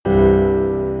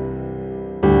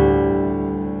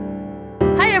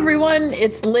everyone,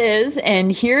 it's Liz, and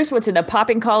here's what's in the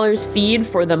Popping Collars feed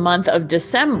for the month of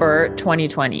December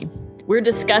 2020. We're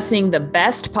discussing the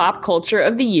best pop culture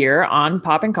of the year on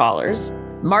Popping Collars.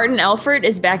 Martin Elford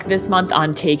is back this month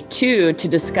on Take Two to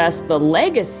discuss the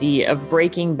legacy of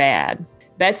Breaking Bad.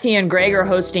 Betsy and Greg are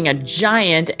hosting a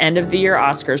giant end-of-the-year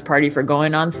Oscars party for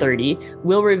Going on 30.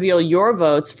 We'll reveal your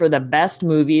votes for the best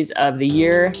movies of the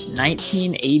year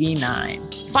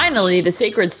 1989. Finally, The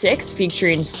Sacred Six,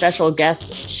 featuring special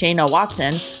guest Shayna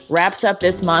Watson, wraps up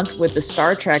this month with the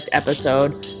Star Trek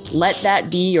episode, Let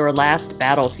That Be Your Last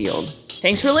Battlefield.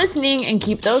 Thanks for listening, and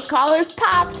keep those collars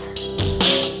popped.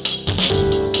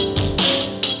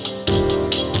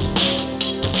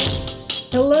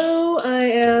 Hello, I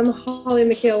am Holly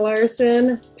McHale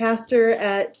Larson, pastor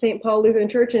at St. Paul Lutheran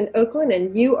Church in Oakland,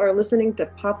 and you are listening to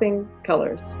Popping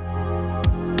Colors.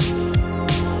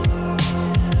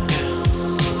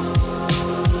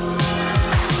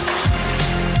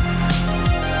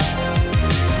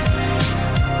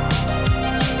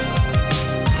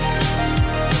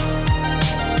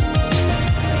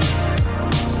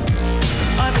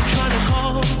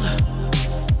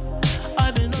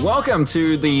 Welcome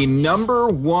to the number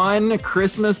one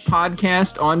Christmas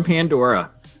podcast on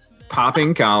Pandora,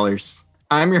 Popping Collars.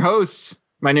 I'm your host.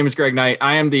 My name is Greg Knight.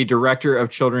 I am the Director of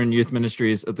Children and Youth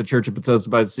Ministries at the Church of Bethesda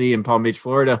by the Sea in Palm Beach,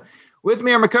 Florida. With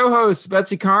me are my co-hosts,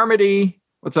 Betsy Carmody.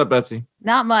 What's up, Betsy?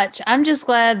 Not much. I'm just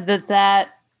glad that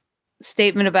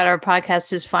statement about our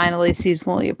podcast is finally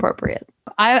seasonally appropriate.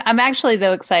 I'm actually,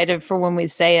 though, excited for when we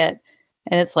say it,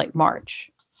 and it's like March.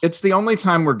 It's the only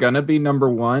time we're going to be number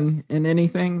one in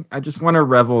anything. I just want to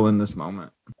revel in this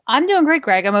moment. I'm doing great,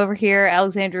 Greg. I'm over here,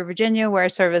 Alexandria, Virginia, where I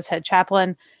serve as head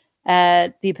chaplain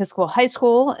at the Episcopal High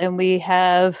School. And we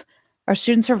have our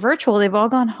students are virtual. They've all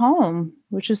gone home,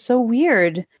 which is so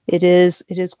weird. It is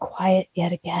quiet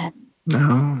yet again.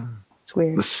 No. It's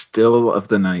weird. The still of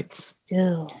the night.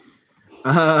 Still.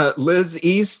 Liz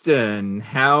Easton,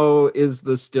 how is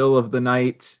the still of the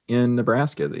night in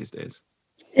Nebraska these days?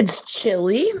 It's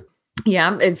chilly.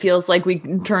 Yeah, it feels like we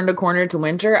turned a corner to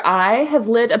winter. I have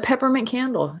lit a peppermint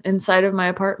candle inside of my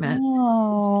apartment.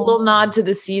 Oh. A little nod to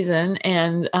the season.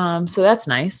 And so that's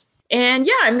nice. And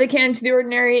yeah, I'm the canon to the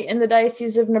ordinary in the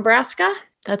Diocese of Nebraska.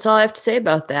 That's all I have to say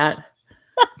about that.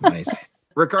 Nice.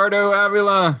 Ricardo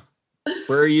Avila,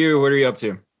 where are you? What are you up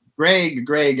to? Greg.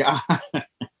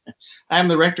 I'm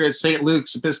the rector at St.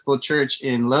 Luke's Episcopal Church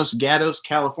in Los Gatos,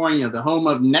 California, the home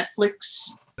of Netflix.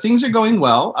 Things are going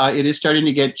well. It is starting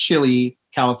to get chilly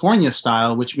California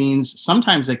style, which means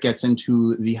sometimes it gets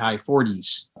into the high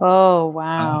 40s. Oh,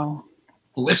 wow.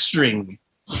 Blistering.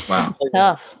 Wow.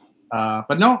 Tough.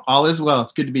 But no, all is well.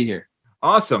 It's good to be here.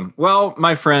 Awesome. Well,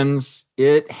 my friends,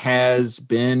 it has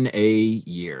been a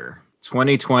year.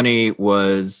 2020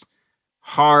 was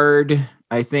hard,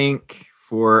 I think,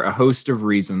 for a host of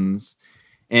reasons.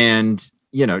 And,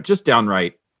 just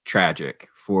downright tragic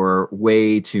for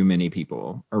way too many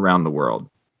people around the world.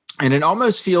 And it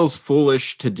almost feels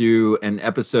foolish to do an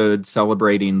episode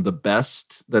celebrating the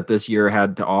best that this year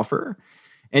had to offer.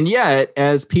 And yet,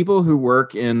 as people who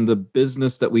work in the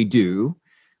business that we do,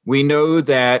 we know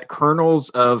that kernels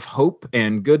of hope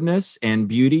and goodness and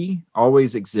beauty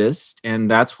always exist. And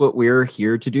that's what we're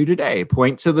here to do today.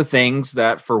 Point to the things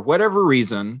that, for whatever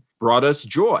reason, brought us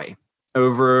joy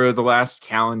over the last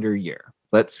calendar year.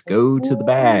 Let's go to the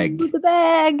bag. The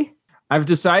bag. I've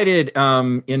decided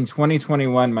in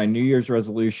 2021, my New Year's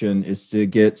resolution is to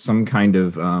get some kind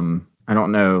of,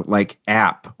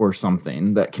 app or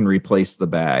something that can replace the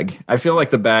bag. I feel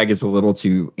like the bag is a little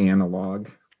too analog.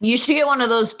 You should get one of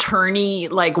those turny,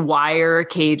 wire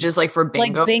cages, for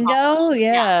bingo. Like bingo?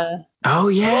 Yeah. Oh,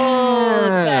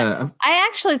 yeah. I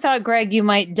actually thought, Greg, you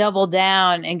might double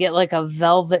down and get a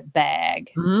velvet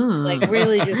bag.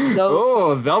 Really just go.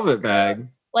 Oh, a velvet bag.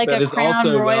 Like that a is Crown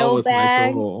also Royal well with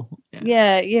bag. my soul.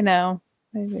 Yeah,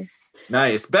 maybe.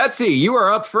 Nice. Betsy, you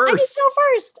are up first.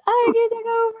 I get to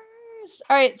go first.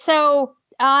 All right. So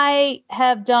I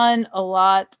have done a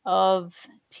lot of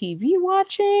TV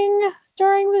watching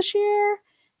during this year.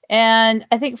 And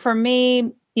I think for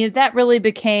me, that really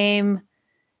became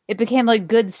like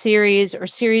good series or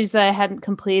series that I hadn't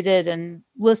completed. And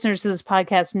listeners to this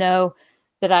podcast know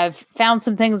that I've found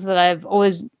some things that I've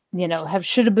always,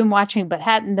 should have been watching, but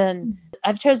hadn't been.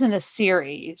 I've chosen a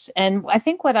series. And I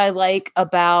think what I like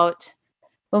about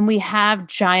when we have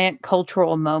giant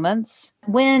cultural moments,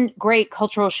 when great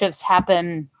cultural shifts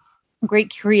happen,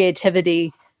 great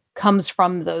creativity comes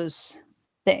from those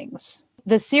things.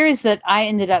 The series that I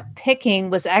ended up picking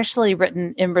was actually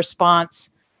written in response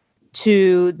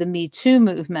to the Me Too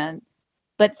movement,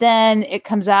 But then it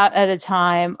comes out at a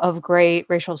time of great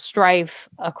racial strife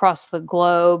across the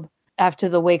globe after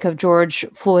the wake of George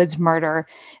Floyd's murder.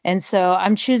 And so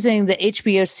I'm choosing the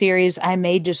HBO series I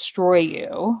May Destroy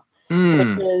You,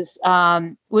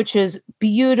 which is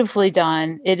beautifully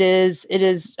done. It is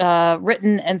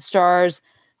written and stars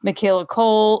Michaela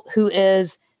Cole, who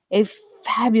is a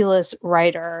fabulous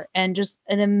writer and just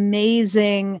an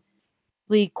amazingly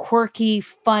quirky,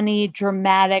 funny,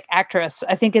 dramatic actress.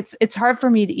 I think it's hard for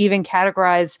me to even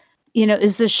categorize,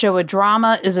 is this show a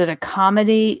drama? Is it a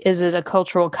comedy? Is it a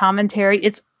cultural commentary?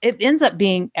 It ends up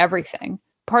being everything.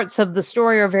 Parts of the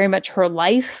story are very much her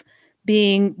life,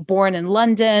 being born in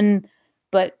London,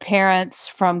 but parents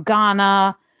from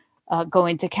Ghana,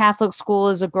 going to Catholic school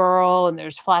as a girl, and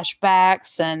there's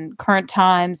flashbacks and current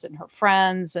times and her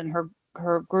friends and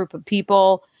her group of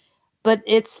people. But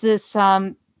it's this,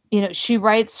 she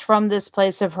writes from this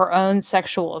place of her own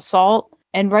sexual assault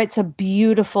and writes a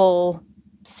beautiful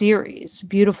series,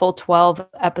 beautiful 12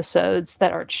 episodes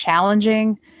that are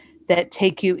challenging, that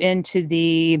take you into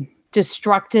the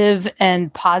destructive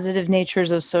and positive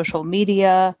natures of social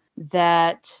media,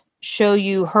 that show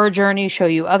you her journey, show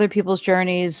you other people's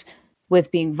journeys with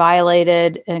being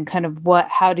violated, and kind of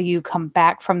how do you come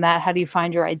back from that? How do you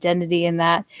find your identity in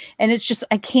that? And it's just,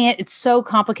 it's so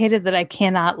complicated that I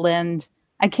cannot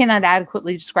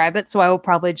adequately describe it. So I will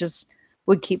probably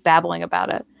would keep babbling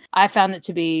about it. I found it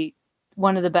to be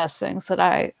one of the best things that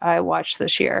I watched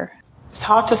this year. It's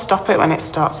hard to stop it when it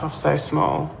starts off so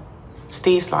small.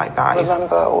 Steve's like that.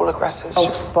 Remember, all aggressors.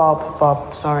 Oh,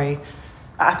 Bob, sorry.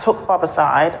 I took Bob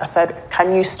aside. I said,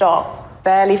 can you stop?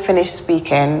 Barely finished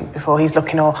speaking before he's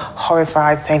looking all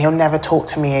horrified, saying he'll never talk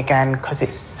to me again because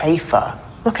it's safer.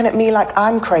 Looking at me like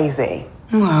I'm crazy.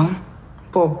 Well,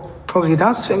 Bob probably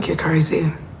does think you're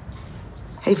crazy.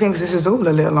 He thinks this is all a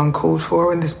little uncalled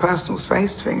for, and this personal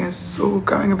space thing is all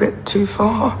going a bit too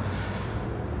far.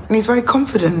 And he's very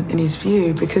confident in his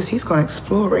view because he's gone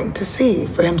exploring to see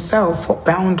for himself what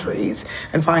boundaries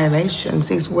and violations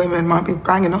these women might be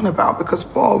banging on about, because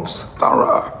Bob's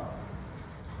thorough.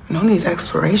 And on these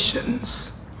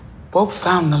explorations, Bob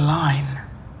found the line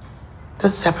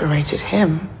that separated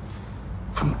him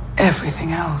from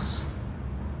everything else.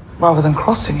 Rather than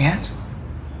crossing it,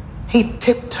 he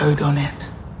tiptoed on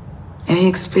it. And he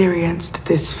experienced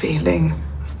this feeling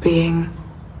of being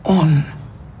on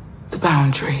the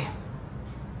boundary,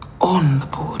 on the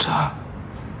border,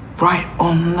 right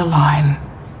on the line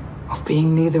of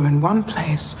being neither in one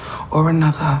place or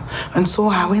another, and saw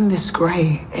how in this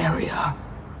grey area,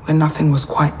 where nothing was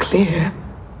quite clear,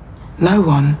 no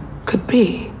one could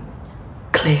be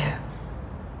clear.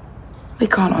 We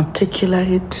can't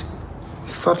articulate, we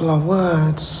fuddle our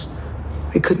words.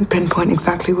 We couldn't pinpoint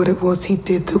exactly what it was he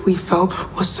did that we felt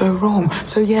was so wrong.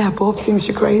 So yeah, Bob thinks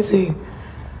you're crazy.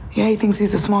 Yeah, he thinks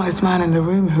he's the smartest man in the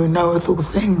room who knoweth all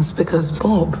things, because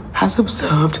Bob has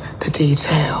observed the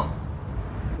detail.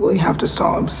 We have to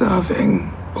start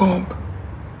observing Bob.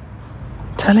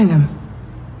 Telling him,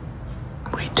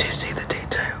 we do see the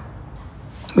detail.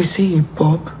 We see you,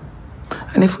 Bob.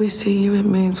 And if we see you, it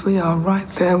means we are right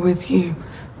there with you,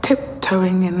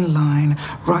 tiptoeing in line,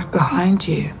 right behind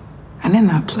you. And in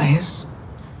that place,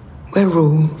 where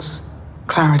rules,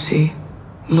 clarity,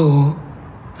 law,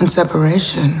 and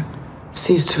separation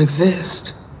cease to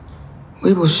exist,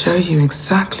 we will show you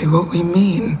exactly what we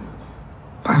mean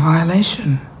by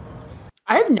violation.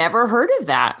 I've never heard of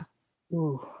that.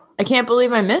 Ooh. I can't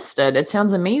believe I missed it. It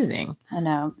sounds amazing. I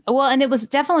know. Well, and it was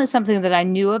definitely something that I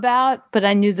knew about, but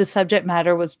I knew the subject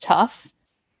matter was tough.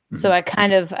 Mm-hmm. So I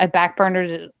backburnered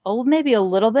it maybe a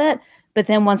little bit. But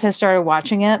then once I started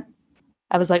watching it,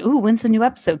 I was like, ooh, when's the new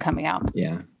episode coming out?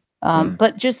 Yeah.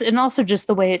 But also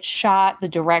the way it's shot, the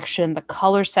direction, the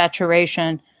color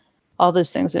saturation, all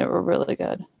those things that were really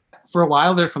good. For a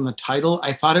while there, from the title,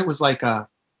 I thought it was like a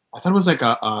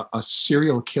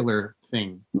serial killer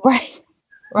thing.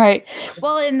 Right.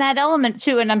 Well, in that element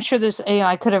too, and I'm sure there's,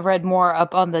 I could have read more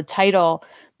up on the title,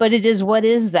 but it is, what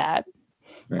is that?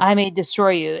 Right. I May Destroy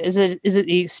You. Is it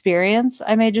the experience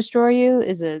I may destroy you?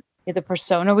 Is it the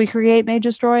persona we create may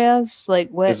destroy us? Like,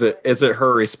 what is it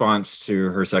her response to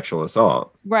her sexual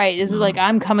assault? Right. Is it like,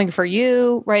 I'm coming for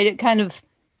you? Right. It kind of,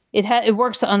 it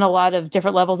works on a lot of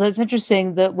different levels. And it's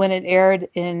interesting that when it aired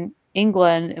in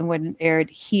England and when it aired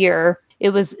here,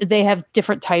 they have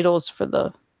different titles for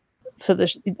the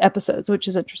episodes, which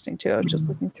is interesting too. I was just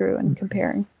looking through and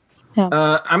comparing. Yeah.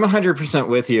 I'm 100%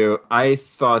 with you. I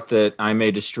thought that I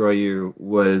May Destroy You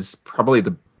was probably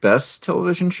the best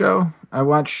television show I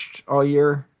watched all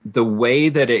year. The way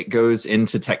that it goes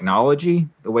into technology,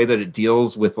 the way that it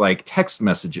deals with like text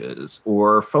messages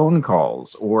or phone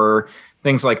calls or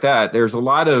things like that. There's a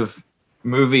lot of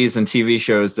movies and TV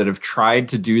shows that have tried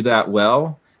to do that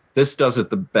well. This does it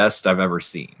the best I've ever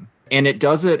seen. And it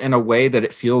does it in a way that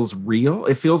it feels real.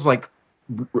 It feels like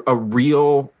a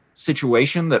real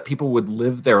situation that people would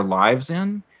live their lives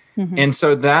in. Mm-hmm. And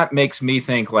so that makes me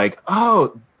think like,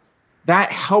 oh,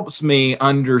 that helps me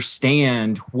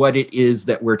understand what it is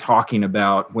that we're talking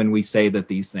about when we say that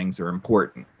these things are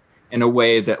important, in a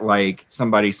way that like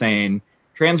somebody saying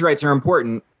trans rights are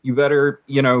important, you better,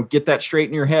 get that straight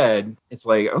in your head. It's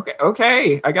like,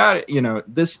 okay, I got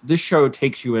it. This show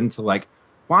takes you into like,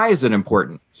 why is it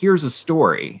important? Here's a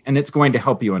story, and it's going to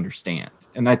help you understand.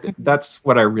 And that's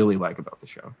what I really like about the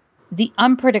show. The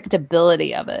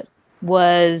unpredictability of it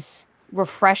was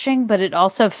refreshing, but it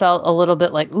also felt a little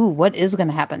bit like, ooh, what is going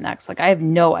to happen next? Like, I have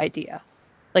no idea.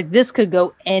 Like, this could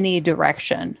go any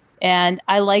direction. And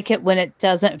I like it when it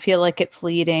doesn't feel like it's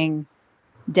leading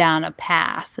down a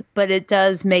path, but it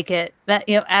does make it that,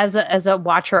 as a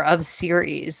watcher of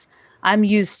series, I'm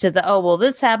used to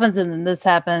this happens and then this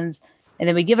happens. And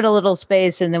then we give it a little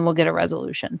space and then we'll get a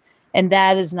resolution. And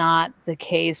that is not the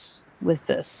case with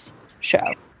this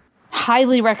show.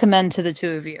 Highly recommend to the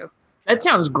two of you. That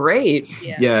sounds great.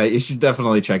 Yeah, you should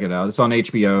definitely check it out. It's on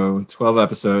HBO, 12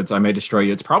 episodes. I May Destroy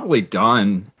You. It's probably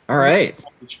done. All right.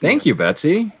 Thank you,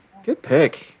 Betsy. Good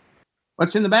pick.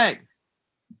 What's in the bag?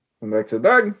 Come back to the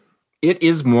bag. It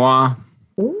is moi.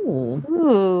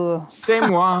 Ooh. C'est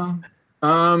moi.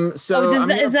 So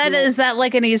is that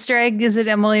like an Easter egg? Is it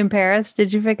Emily in Paris?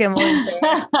 Did you pick Emily in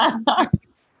Paris?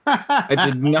 I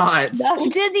did not. No, you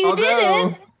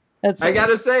didn't. I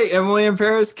gotta say, Emily in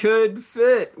Paris could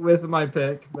fit with my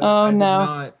pick. But I did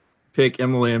not pick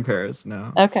Emily in Paris.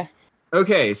 No.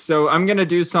 Okay. So I'm gonna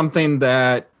do something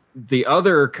that the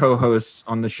other co-hosts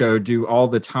on the show do all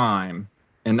the time,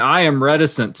 and I am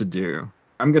reticent to do.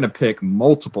 I'm gonna pick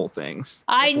multiple things.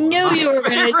 I knew you were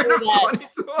gonna do that.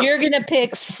 You're gonna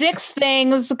pick 6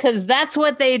 things because that's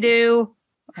what they do.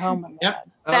 Oh my God.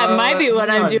 That might be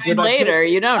what I'm doing later.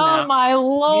 You don't know. Oh my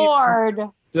Lord.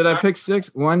 Did I pick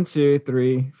 6? 1, 2,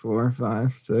 3, 4,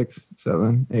 5, 6,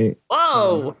 7, 8.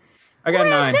 Whoa! I got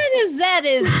 9. That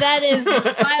is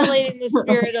violating the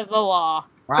spirit of the law.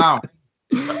 Wow.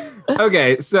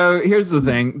 Okay, so here's the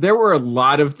thing. There were a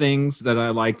lot of things that I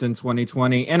liked in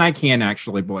 2020, and I can't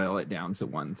actually boil it down to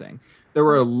one thing. There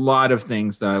were a lot of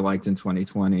things that I liked in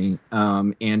 2020,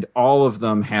 and all of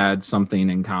them had something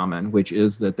in common, which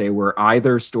is that they were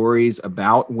either stories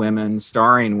about women,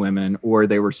 starring women, or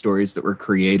they were stories that were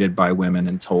created by women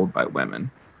and told by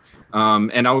women.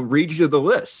 And I'll read you the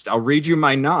list. I'll read you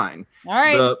my 9. All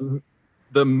right.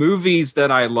 The movies that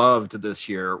I loved this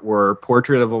year were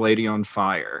Portrait of a Lady on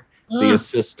Fire, The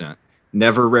Assistant,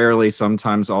 Never, Rarely,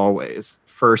 Sometimes, Always,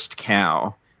 First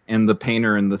Cow, and The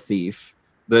Painter and the Thief.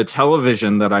 The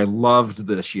television that I loved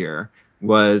this year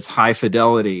was High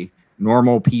Fidelity,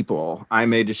 Normal People, I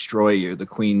May Destroy You, The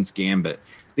Queen's Gambit.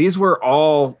 These were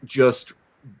all just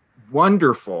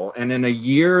wonderful. And in a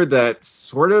year that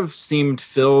sort of seemed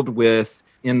filled with,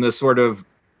 in the sort of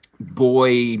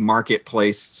boy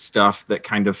marketplace stuff that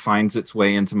kind of finds its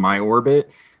way into my orbit,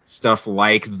 stuff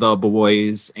like The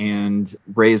Boys and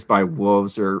Raised by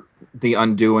Wolves or The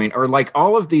Undoing, or like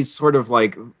all of these sort of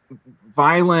like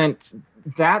violent,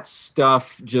 that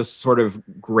stuff just sort of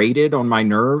grated on my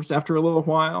nerves after a little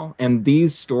while. And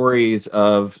these stories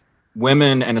of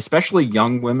women, and especially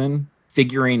young women,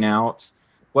 figuring out,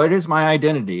 what is my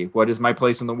identity? What is my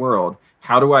place in the world?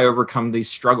 How do I overcome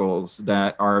these struggles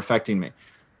that are affecting me?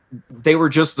 They were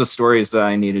just the stories that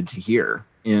I needed to hear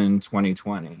in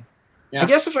 2020. Yeah. I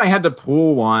guess if I had to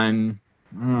pull one,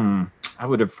 I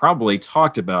would have probably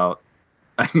talked about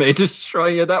I May Destroy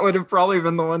You. That would have probably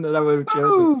been the one that I would have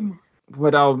chosen.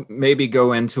 What I'll maybe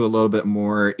go into a little bit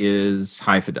more is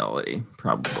High Fidelity,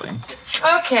 probably.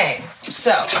 Okay,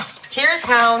 so here's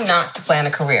how not to plan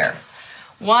a career.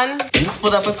 1,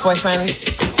 split up with boyfriend.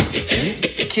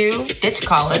 2, ditch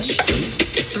college.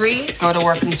 3, go to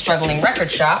work in struggling record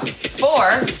shop.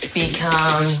 4,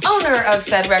 become owner of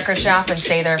said record shop and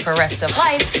stay there for rest of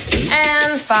life.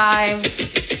 And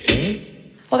 5,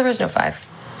 well, there is no 5.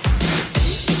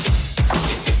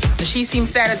 Does she seem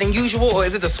sadder than usual, or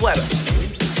is it the sweater?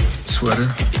 Sweater.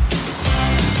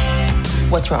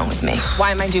 What's wrong with me? Why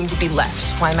am I doomed to be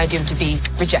left? Why am I doomed to be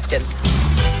rejected?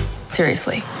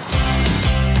 Seriously.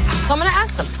 So I'm gonna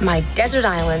ask them. My desert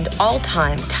island,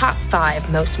 all-time, top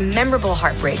 5 most memorable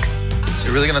heartbreaks. So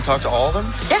you're really gonna talk to all of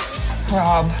them? Yeah.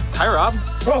 Rob. Hi, Rob.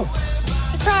 Whoa.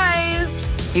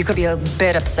 Surprise. You could be a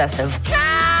bit obsessive.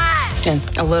 Cut! And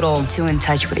a little too in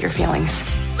touch with your feelings.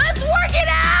 Let's work it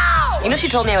out! You know, she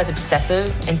told me I was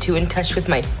obsessive and too in touch with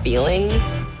my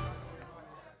feelings.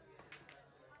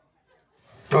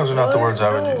 Those are not the words I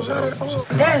would use. I would use it.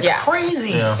 That is Yeah.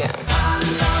 crazy. Yeah. Get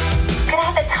out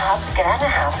of the tub, get out of the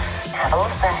house, have a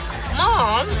little sex.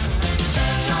 Mom.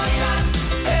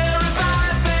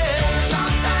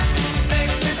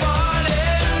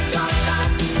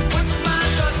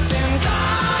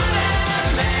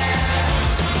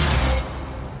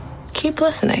 Keep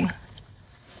listening.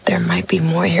 There might be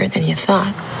more here than you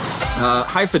thought.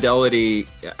 High Fidelity,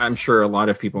 I'm sure a lot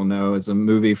of people know, is a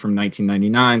movie from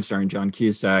 1999 starring John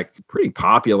Cusack. Pretty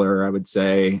popular, I would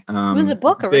say. It was a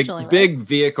book originally,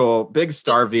 right? Big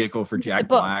star vehicle for Jack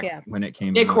book, Black yeah. when it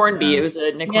came Nick out. Hornby. Yeah. It was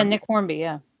a Nick Yeah, Hornby. Nick Hornby,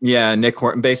 yeah. Yeah,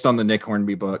 based on the Nick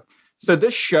Hornby book. So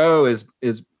this show is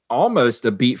almost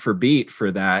a beat for beat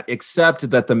for that, except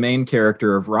that the main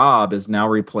character of Rob is now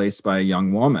replaced by a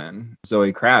young woman,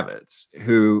 Zoe Kravitz,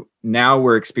 who now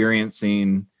we're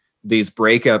experiencing these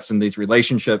breakups and these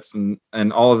relationships and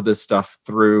all of this stuff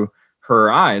through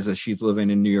her eyes as she's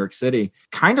living in New York City.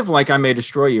 Kind of like I May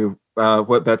Destroy You,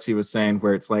 what Betsy was saying,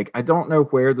 where it's like, I don't know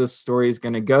where this story is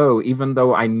going to go, even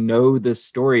though I know this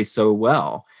story so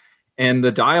well. And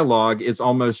the dialogue is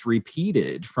almost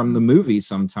repeated from the movie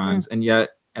sometimes. And yet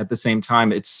at the same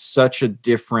time, it's such a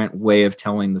different way of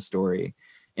telling the story.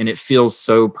 And it feels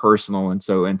so personal and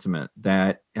so intimate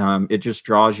that it just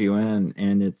draws you in.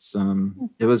 And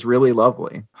it was really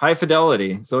lovely. High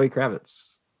Fidelity, Zoe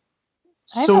Kravitz.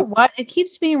 I haven't watched, it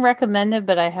keeps being recommended,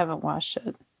 but I haven't watched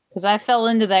it because I fell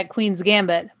into that Queen's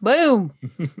Gambit. Boom.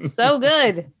 So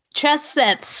good. Chess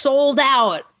sets sold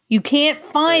out. You can't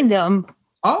find them.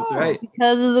 That's right.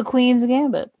 Because of the Queen's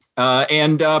Gambit.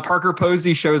 And Parker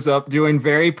Posey shows up doing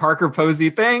very Parker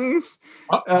Posey things,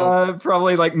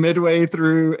 probably like midway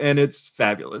through, and it's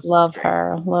fabulous. Love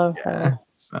her.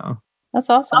 So that's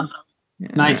awesome. Yeah.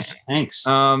 Nice. Thanks.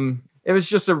 It was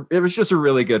just a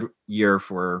really good year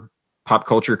for pop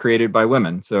culture created by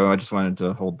women. So I just wanted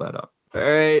to hold that up. All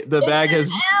right, the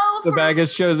bag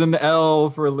has chosen L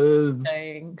for Liz.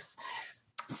 Thanks.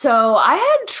 So I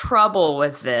had trouble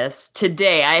with this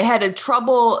today. I had a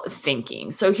trouble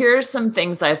thinking. So here's some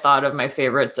things I thought of my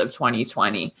favorites of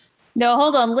 2020. No,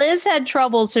 hold on. Liz had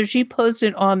trouble, so she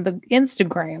posted on the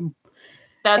Instagram.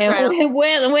 That's right.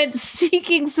 And went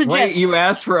seeking suggestions. Wait, you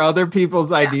asked for other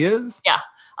people's ideas? Yeah.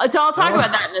 So I'll talk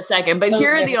about that in a second. But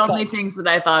here are the only things that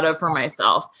I thought of for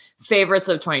myself. Favorites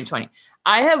of 2020.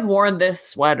 I have worn this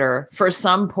sweater for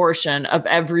some portion of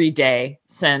every day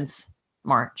since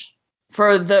March.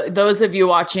 For those of you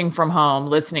watching from home,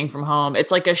 listening from home,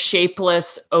 it's like a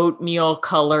shapeless oatmeal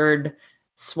colored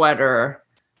sweater.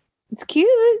 It's cute.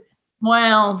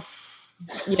 Well,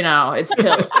 it's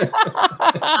pill.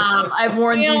 I've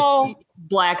worn these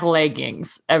black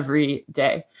leggings every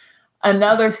day.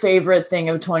 Another favorite thing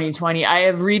of 2020, I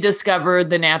have rediscovered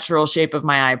the natural shape of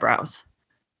my eyebrows.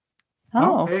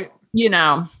 Oh.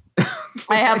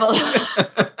 I have a...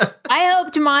 I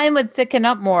hoped mine would thicken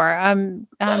up more. I'm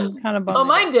kind of bummed. Oh,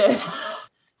 mine did.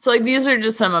 So these are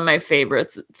just some of my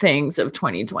favorites things of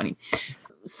 2020.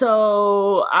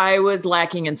 So I was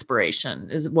lacking inspiration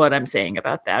is what I'm saying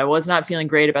about that. I was not feeling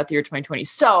great about the year 2020.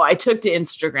 So I took to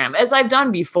Instagram, as I've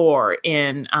done before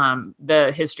in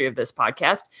the history of this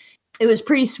podcast. It was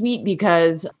pretty sweet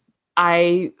because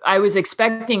I was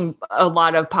expecting a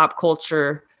lot of pop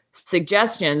culture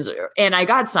suggestions and I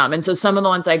got some. And so some of the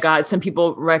ones I got, some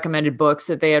people recommended books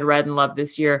that they had read and loved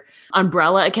this year.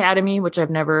 Umbrella Academy, which I've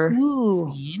never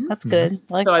seen. That's good.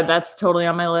 That's totally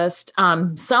on my list.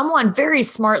 Someone very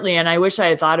smartly, and I wish I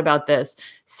had thought about this,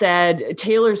 said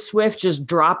Taylor Swift just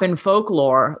dropping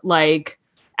folklore like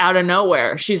out of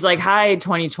nowhere. She's like, hi,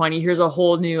 2020, here's a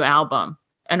whole new album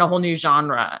and a whole new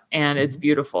genre. And it's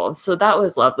beautiful. So that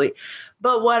was lovely.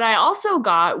 But what I also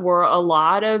got were a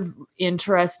lot of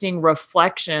interesting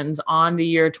reflections on the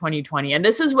year 2020. And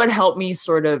this is what helped me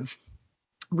sort of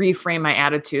reframe my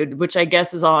attitude, which I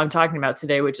guess is all I'm talking about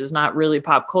today, which is not really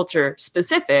pop culture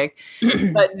specific.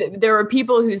 But there were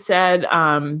people who said,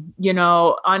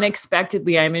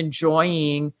 unexpectedly, I'm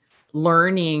enjoying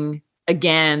learning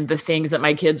again the things that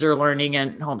my kids are learning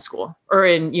in homeschool or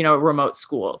in, remote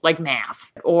school, like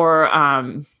math. Or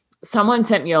someone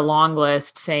sent me a long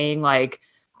list saying like,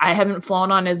 I haven't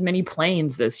flown on as many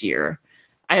planes this year.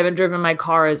 I haven't driven my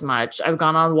car as much. I've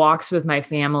gone on walks with my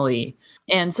family.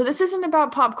 And so this isn't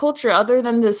about pop culture other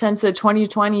than the sense that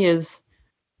 2020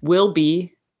 will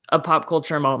be a pop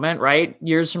culture moment, right?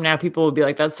 Years from now, people will be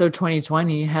like, that's so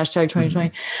 2020, hashtag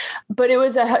 2020. But it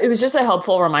was just a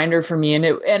helpful reminder for me.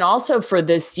 And also for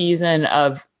this season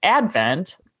of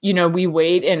Advent, we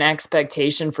wait in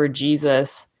expectation for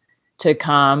Jesus to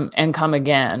come and come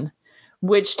again,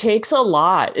 which takes a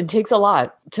lot. It takes a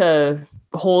lot to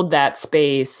hold that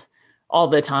space all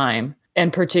the time.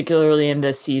 and particularly in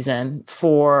this season,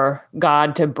 for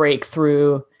God to break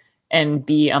through and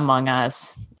be among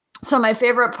us. So my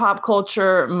favorite pop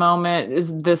culture moment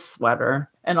is this sweater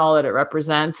and all that it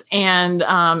represents. And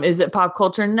is it pop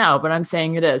culture? No, but I'm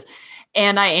saying it is.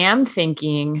 And I am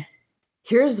thinking,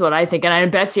 here's what I think.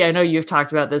 And Betsy, I know you've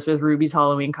talked about this with Ruby's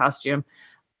Halloween costume.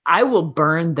 I will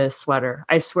burn this sweater.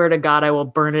 I swear to God, I will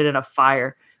burn it in a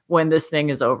fire when this thing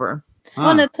is over. Well,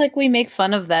 and it's like we make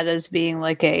fun of that as being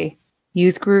like a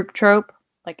youth group trope,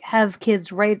 like have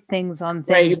kids write things on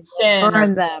things,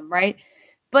 burn them, right?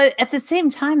 But at the same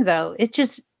time, though, it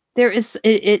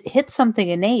hits something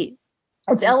innate.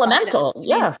 It's elemental.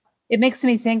 Yeah. It makes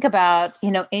me think about,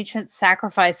 ancient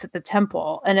sacrifice at the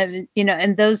temple and,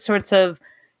 and those sorts of,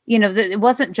 it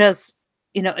wasn't just,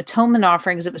 atonement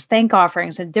offerings, it was thank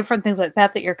offerings and different things like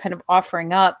that you're kind of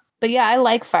offering up. But yeah, I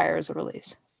like fire as a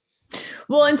release.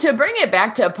 Well, and to bring it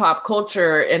back to pop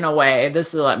culture in a way,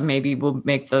 this is maybe will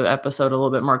make the episode a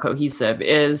little bit more cohesive,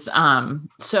 is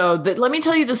let me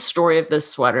tell you the story of this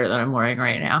sweater that I'm wearing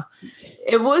right now.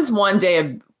 It was one day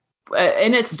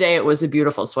in its day, it was a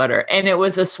beautiful sweater. And it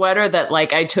was a sweater that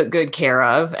like I took good care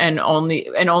of and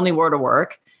only wore to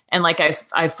work. And like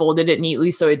I folded it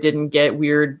neatly so it didn't get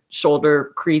weird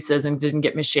shoulder creases and didn't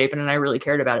get misshapen. And I really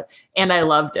cared about it. And I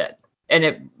loved it. And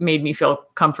it made me feel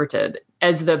comforted.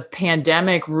 As the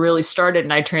pandemic really started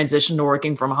and I transitioned to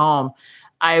working from home,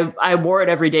 I wore it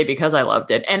every day because I loved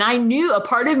it. And a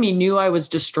part of me knew I was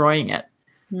destroying it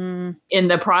in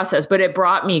the process, but it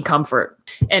brought me comfort.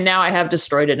 And now I have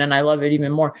destroyed it and I love it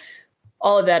even more.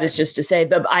 All of that is just to say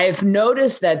that I've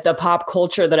noticed that the pop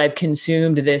culture that I've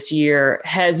consumed this year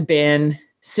has been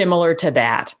similar to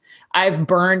that. I've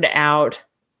burned out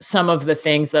some of the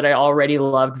things that I already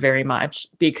loved very much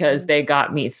because they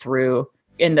got me through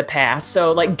in the past.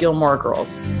 So like Gilmore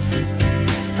Girls.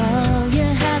 All you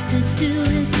have to do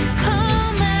is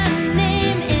call my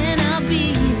name and I'll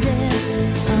be there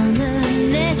on the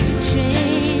next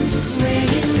train. Where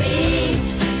you lead,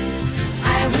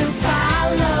 I will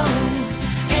follow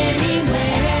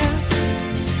anywhere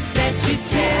that you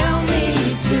tell me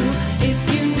to. If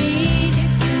you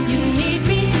need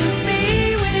me to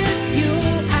be with you,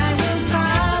 I will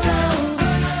follow.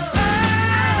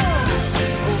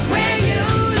 Where you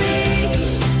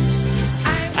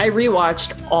lead. I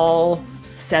rewatched all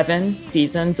 7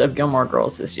 seasons of Gilmore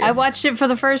Girls this year. I watched it for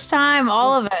the first time,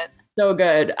 all of it. So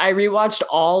good. I rewatched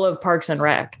all of Parks and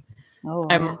Rec. Oh,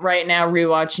 I'm right now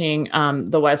rewatching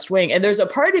The West Wing. And there's a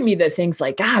part of me that thinks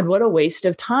like, God, what a waste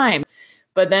of time.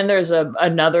 But then there's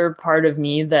another part of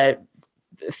me that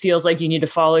feels like you need to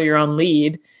follow your own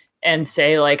lead and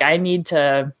say like, I need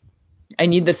the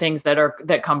things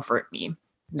that comfort me.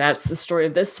 That's the story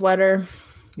of this sweater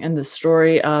and the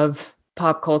story of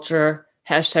pop culture.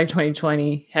 Hashtag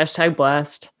 2020, hashtag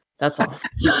blessed. That's all.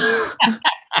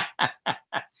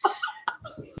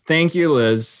 Thank you,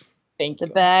 Liz. Thank you.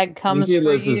 the bag comes Thank you,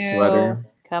 for Liz's you. sweater.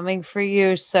 Coming for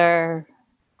you, sir.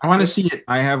 I want to see it.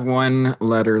 I have one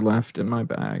letter left in my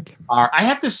bag. I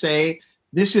have to say,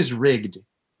 this is rigged.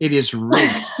 It is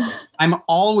rigged. I'm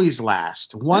always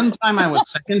last. One time I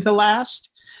was second to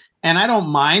last, and I don't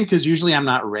mind because usually I'm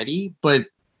not ready, but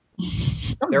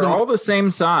They're all the same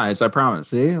size, I promise.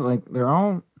 See? Like they're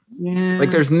all yeah.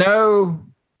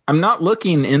 I'm not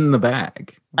looking in the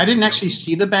bag. I didn't actually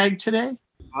see the bag today.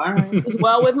 All right. As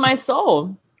well with my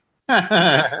soul. All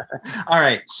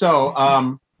right. So,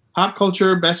 pop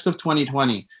culture best of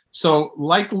 2020. So,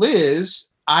 like Liz,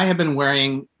 I have been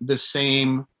wearing the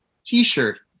same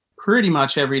t-shirt pretty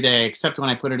much every day, except when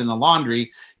I put it in the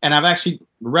laundry. And I've actually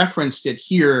referenced it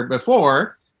here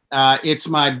before. It's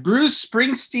my Bruce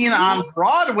Springsteen on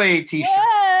Broadway t-shirt.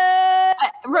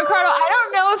 Ricardo, I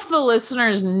don't know if the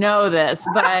listeners know this,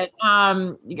 but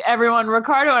everyone,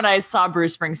 Ricardo and I saw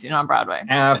Bruce Springsteen on Broadway.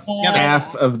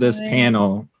 Half of this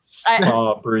panel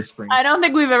saw Bruce Springsteen. I don't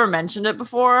think we've ever mentioned it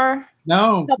before.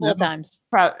 No. A couple of times.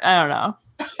 I don't know.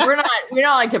 We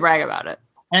don't like to brag about it.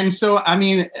 And so, I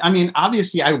mean,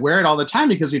 obviously I wear it all the time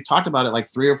because we've talked about it like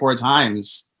 3 or 4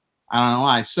 times. I don't know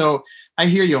why. So I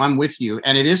hear you. I'm with you.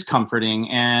 And it is comforting.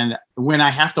 And when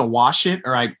I have to wash it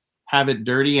or I have it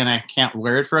dirty and I can't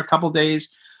wear it for a couple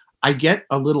days, I get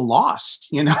a little lost,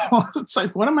 you know. It's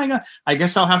like, what am I going to, I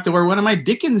guess I'll have to wear one of my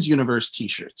Dickens Universe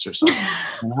t-shirts or something,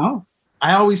 you know.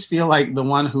 I always feel like the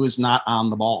one who is not on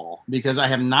the ball because I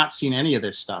have not seen any of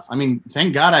this stuff. I mean,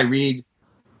 thank God I read,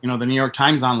 you know, the New York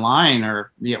Times online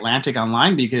or the Atlantic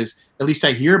online because at least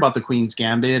I hear about the Queen's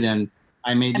Gambit and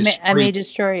I may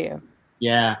destroy you.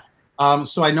 Yeah.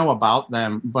 So I know about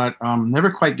them, but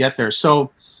never quite get there.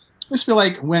 So I just feel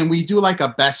like when we do like a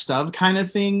best of kind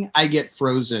of thing, I get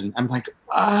frozen. I'm like,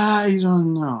 I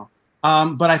don't know.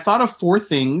 But I thought of 4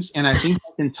 things, and I think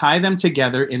I can tie them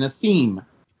together in a theme.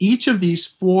 Each of these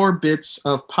 4 bits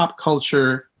of pop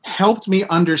culture helped me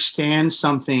understand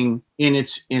something in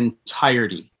its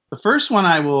entirety. The first one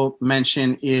I will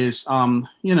mention is,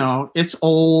 it's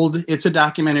old. It's a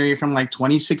documentary from like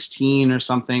 2016 or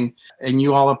something, and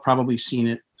you all have probably seen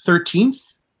it.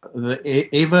 13th, the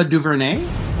Ava DuVernay.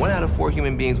 1 out of 4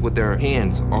 human beings with their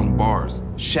hands on bars,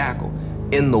 shackled,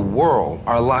 in the world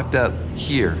are locked up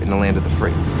here in the land of the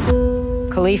free.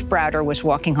 Khalif Browder was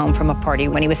walking home from a party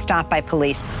when he was stopped by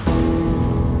police.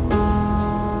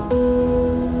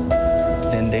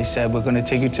 Then they said, we're going to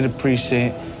take you to the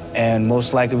precinct, and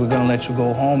most likely we're going to let you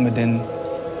go home. And then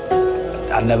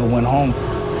I never went home.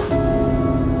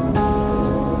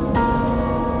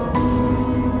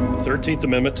 The 13th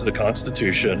Amendment to the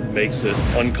Constitution makes it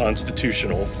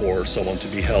unconstitutional for someone to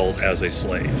be held as a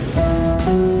slave.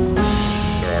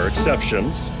 There are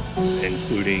exceptions,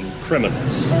 including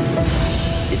criminals.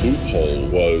 The loophole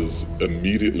was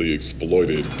immediately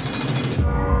exploited.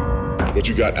 What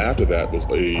you got after that was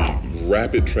a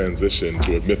rapid transition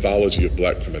to a mythology of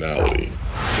black criminality.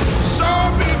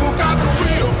 Some people got the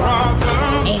real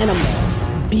problem. Animals,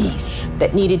 beasts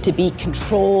that needed to be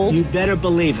controlled. You better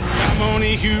believe it. I'm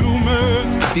only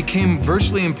human. It became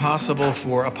virtually impossible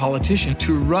for a politician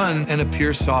to run and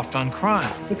appear soft on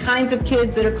crime. The kinds of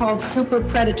kids that are called super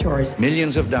predators.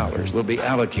 Millions of dollars will be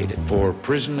allocated for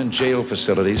prison and jail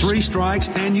facilities. 3 strikes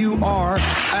and you are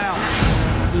out.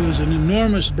 It was an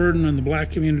enormous burden on the black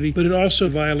community, but it also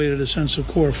violated a sense of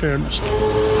core fairness.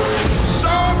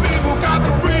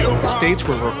 The states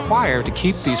were required to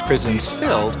keep these prisons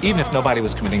filled, even if nobody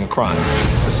was committing a crime.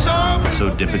 It's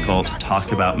so difficult to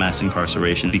talk about mass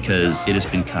incarceration because it has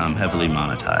become heavily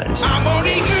monetized.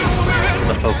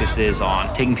 The focus is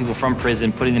on taking people from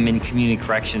prison, putting them in community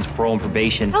corrections, parole and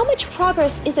probation. How much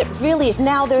progress is it really if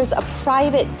now there's a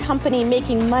private company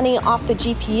making money off the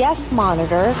GPS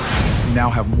monitor? We now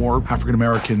have more African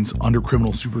Americans under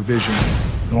criminal supervision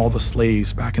than all the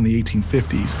slaves back in the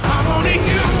 1850s.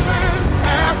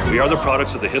 We are the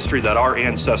products of the history that our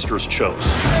ancestors chose.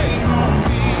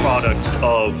 Products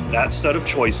of that set of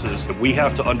choices that we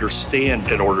have to understand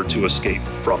in order to escape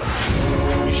from it.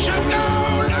 We should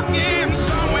go looking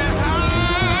somewhere high.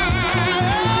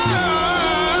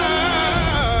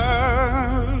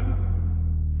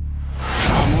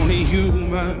 I'm only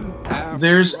human.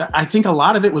 I think a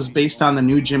lot of it was based on the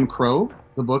new Jim Crow,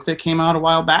 the book that came out a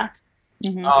while back.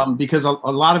 Mm-hmm. Because a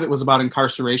lot of it was about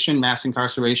incarceration, mass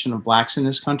incarceration of blacks in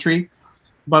this country.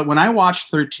 But when I watched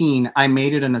 13, I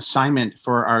made it an assignment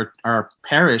for our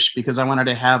parish because I wanted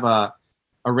to have a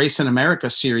Race in America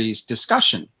series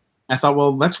discussion. I thought,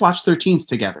 well, let's watch 13th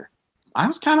together. I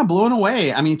was kind of blown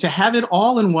away. I mean, to have it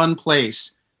all in one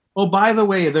place. Oh, by the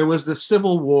way, there was the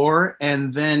Civil War.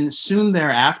 And then soon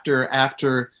thereafter,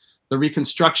 after the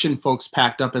Reconstruction folks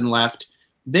packed up and left,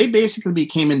 they basically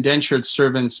became indentured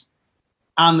servants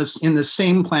in the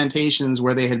same plantations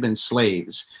where they had been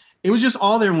slaves. It was just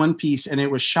all there in one piece, and it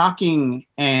was shocking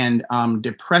and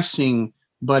depressing,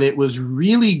 but it was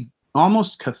really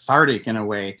almost cathartic in a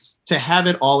way to have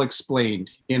it all explained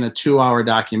in a 2-hour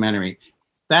documentary.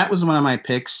 That was one of my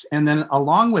picks. And then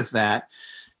along with that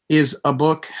is a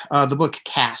book, the book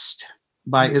Caste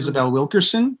by Isabel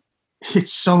Wilkerson.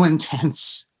 It's so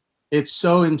intense. It's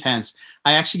so intense.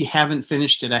 I actually haven't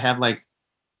finished it. I have like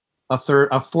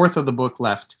a fourth of the book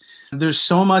left. There's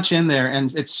so much in there,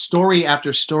 and it's story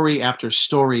after story after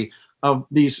story of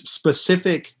these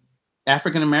specific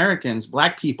African Americans,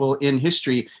 black people in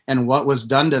history, and what was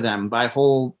done to them by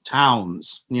whole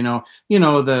towns.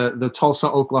 The Tulsa,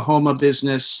 Oklahoma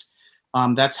business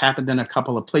that's happened in a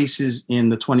couple of places in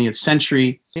the 20th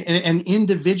century, and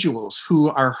individuals who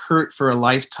are hurt for a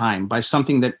lifetime by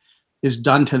something that is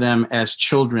done to them as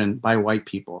children by white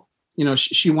people.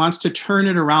 She wants to turn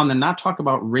it around and not talk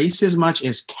about race as much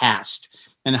as caste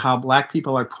and how black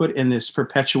people are put in this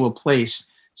perpetual place,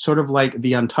 sort of like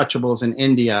the untouchables in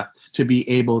India, to be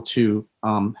able to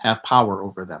have power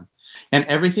over them. And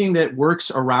everything that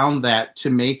works around that to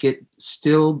make it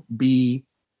still be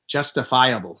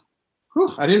justifiable. Whew,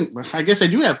 I guess I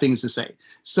do have things to say.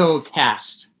 So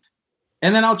Caste.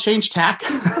 And then I'll change tack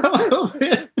a little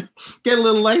bit, get a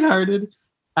little lighthearted.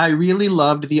 I really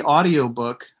loved the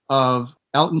audiobook of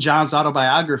Elton John's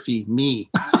autobiography, Me.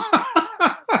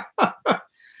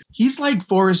 He's like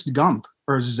Forrest Gump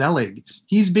or Zelig.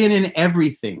 He's been in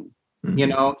everything,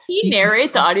 He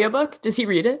narrate the audiobook? Does he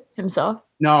read it himself?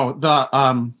 No,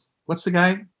 what's the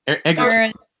guy?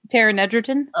 Taron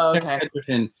Egerton. Oh, okay.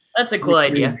 Egerton. That's a cool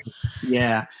idea.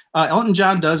 Yeah. Elton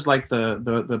John does like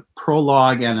the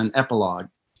prologue and an epilogue.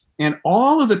 And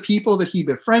all of the people that he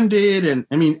befriended, and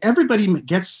I mean, everybody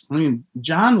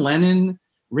John Lennon,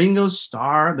 Ringo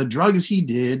Starr, the drugs he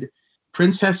did,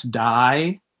 Princess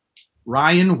Di,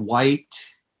 Ryan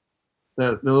White,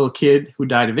 the little kid who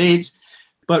died of AIDS,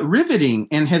 but riveting,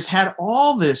 and has had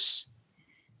all this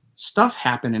stuff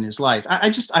happen in his life.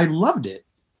 I loved it.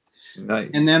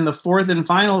 Nice. And then the fourth and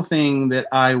final thing that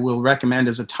I will recommend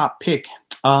as a top pick,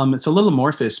 it's a little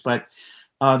amorphous, but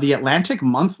the Atlantic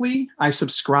Monthly, I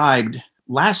subscribed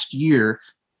last year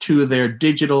to their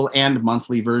digital and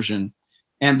monthly version.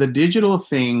 And the digital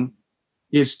thing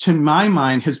is, to my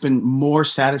mind, has been more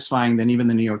satisfying than even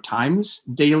the New York Times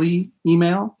daily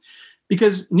email,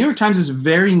 because New York Times is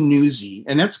very newsy,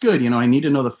 and that's good. I need to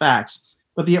know the facts.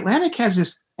 But the Atlantic has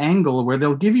this angle where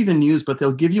they'll give you the news, but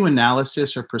they'll give you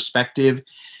analysis or perspective.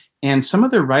 And some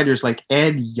of their writers, like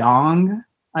Ed Yong,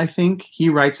 I think, he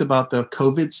writes about the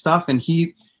COVID stuff, and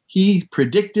he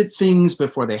predicted things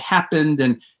before they happened,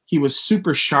 and he was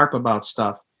super sharp about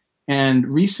stuff.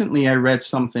 And recently I read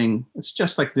something, it's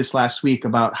just like this last week,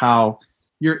 about how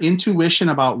your intuition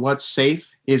about what's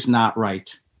safe is not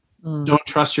right. Don't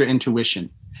trust your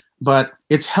intuition. But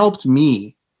it's helped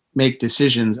me make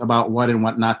decisions about what and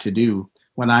what not to do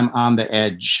when I'm on the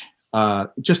edge,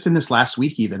 just in this last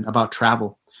week even, about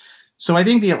travel. So I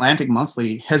think the Atlantic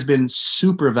Monthly has been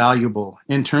super valuable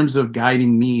in terms of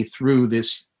guiding me through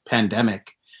this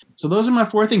pandemic. So those are my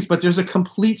four things, but there's a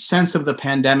complete sense of the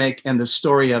pandemic and the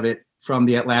story of it from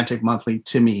the Atlantic Monthly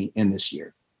to me in this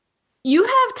year. You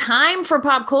have time for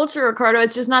pop culture, Ricardo.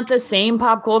 It's just not the same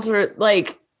pop culture.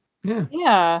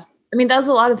 Yeah. I mean, that's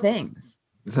a lot of things.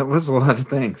 That was a lot of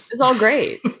things. It's all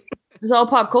great. It's all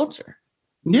pop culture.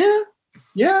 Yeah.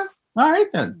 All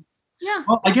right then. Yeah.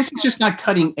 Well, I guess it's just not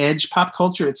cutting edge pop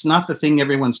culture. It's not the thing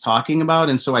everyone's talking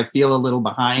about. And so I feel a little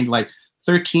behind. Like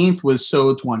 13th was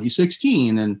so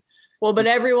 2016. And but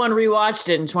everyone rewatched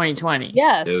it in 2020.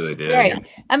 Yes. Yeah, they did. Right.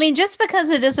 I mean, just because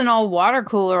it isn't all water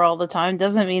cooler all the time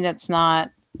doesn't mean it's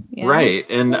not. Right.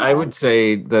 And I would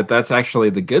say that that's actually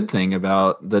the good thing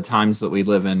about the times that we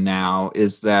live in now,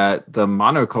 is that the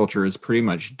monoculture is pretty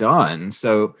much done.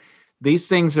 So these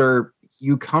things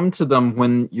you come to them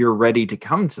when you're ready to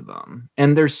come to them.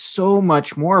 And there's so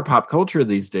much more pop culture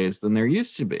these days than there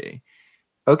used to be.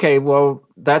 Okay, well,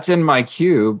 that's in my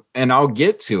queue and I'll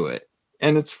get to it.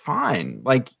 And it's fine.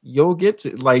 You'll get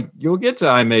to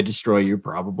I May Destroy You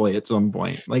probably at some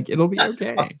point. It'll be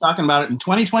okay. I'm talking about it in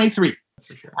 2023. That's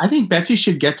for sure. I think Betsy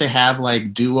should get to have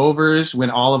do-overs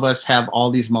when all of us have all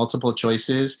these multiple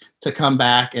choices to come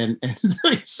back and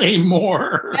say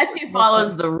more. Betsy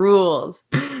follows the rules.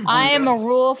 I am a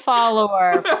rule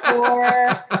follower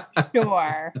for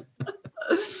sure.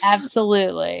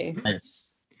 Absolutely.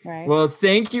 Nice. Right. Well,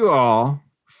 thank you all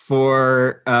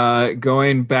for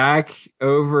going back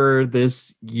over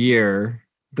this year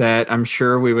that I'm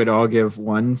sure we would all give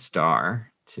 1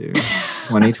 star to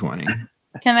 2020.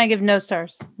 Can I give no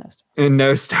stars? And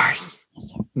no stars.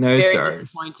 No Very stars.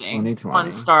 Disappointing. 2020.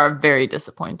 1 star, very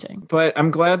disappointing. But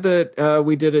I'm glad that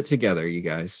we did it together, you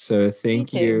guys. So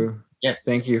thank you. Yes.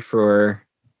 Thank you for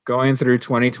going through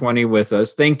 2020 with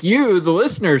us. Thank you, the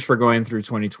listeners, for going through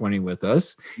 2020 with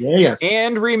us. Yes.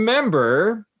 And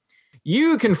remember,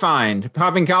 you can find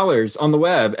Popping Collars on the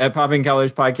web at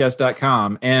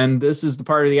poppingcollarspodcast.com. And this is the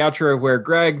part of the outro where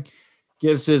Greg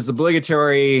gives his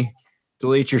obligatory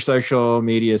delete your social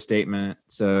media statement.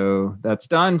 So that's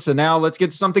done. So now let's get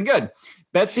to something good.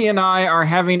 Betsy and I are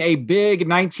having a big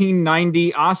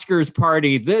 1990 Oscars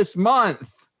party this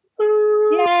month.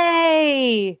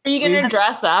 Yay! Are you going to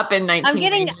dress up in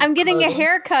 1990? I'm getting a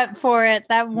haircut for it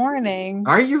that morning.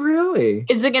 Are you really?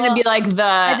 Is it going to be like the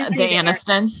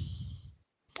Aniston?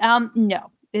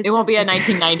 No. It won't be a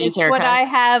 1990s haircut. What I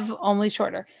have, only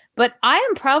shorter. But I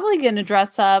am probably going to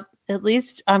dress up. At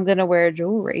least I'm going to wear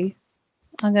jewelry.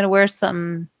 I'm going to wear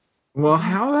some. Well,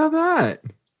 how about that?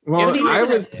 Well, I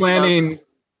was planning,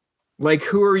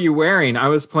 who are you wearing? I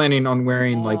was planning on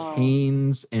wearing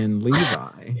Hanes and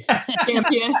Levi.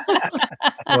 Champion.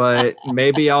 But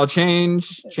maybe I'll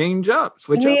change up,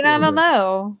 switch up. I don't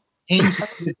know. Hanes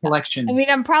collection. I mean,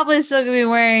 I'm probably still going to be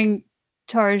wearing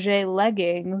Target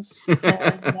leggings.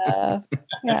 And,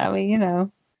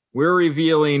 We're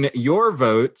revealing your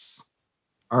votes,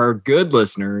 our good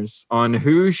listeners, on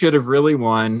who should have really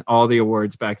won all the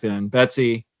awards back then.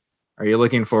 Betsy, are you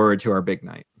looking forward to our big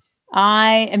night?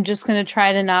 I am just going to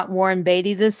try to not Warren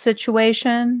Beatty this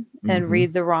situation and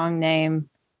read the wrong name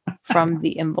from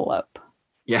the envelope.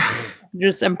 Yeah.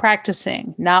 I'm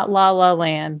practicing, not La La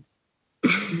Land.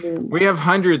 We have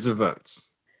hundreds of votes.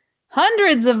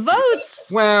 Hundreds of votes?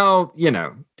 Well,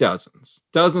 dozens.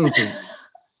 Dozens of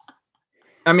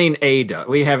I mean,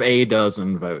 we have a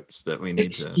dozen votes that we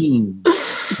need 16.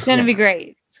 It's going to be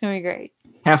great. It's going to be great.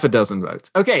 Half a dozen votes.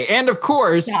 Okay. And of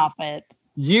course, Stop it.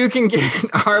 You can get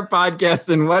our podcast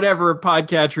in whatever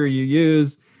podcatcher you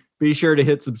use. Be sure to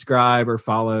hit subscribe or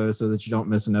follow so that you don't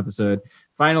miss an episode.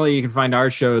 Finally, you can find our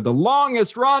show, the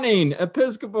longest running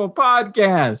Episcopal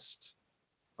podcast,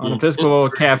 on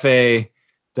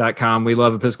EpiscopalCafe.com. We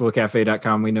love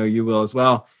EpiscopalCafe.com. We know you will as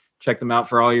well. Check them out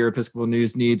for all your Episcopal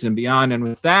news, needs, and beyond. And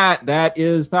with that, that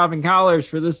is Popping Collars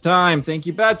for this time. Thank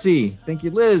you, Betsy. Thank you,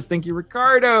 Liz. Thank you,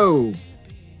 Ricardo.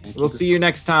 We'll see you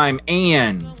next time.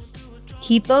 And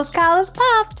keep those collars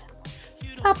popped.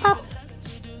 Pop, pop.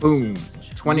 Boom.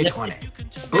 2020.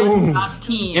 Boom.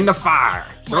 In the fire.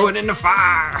 Throw it in the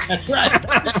fire. That's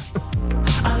right.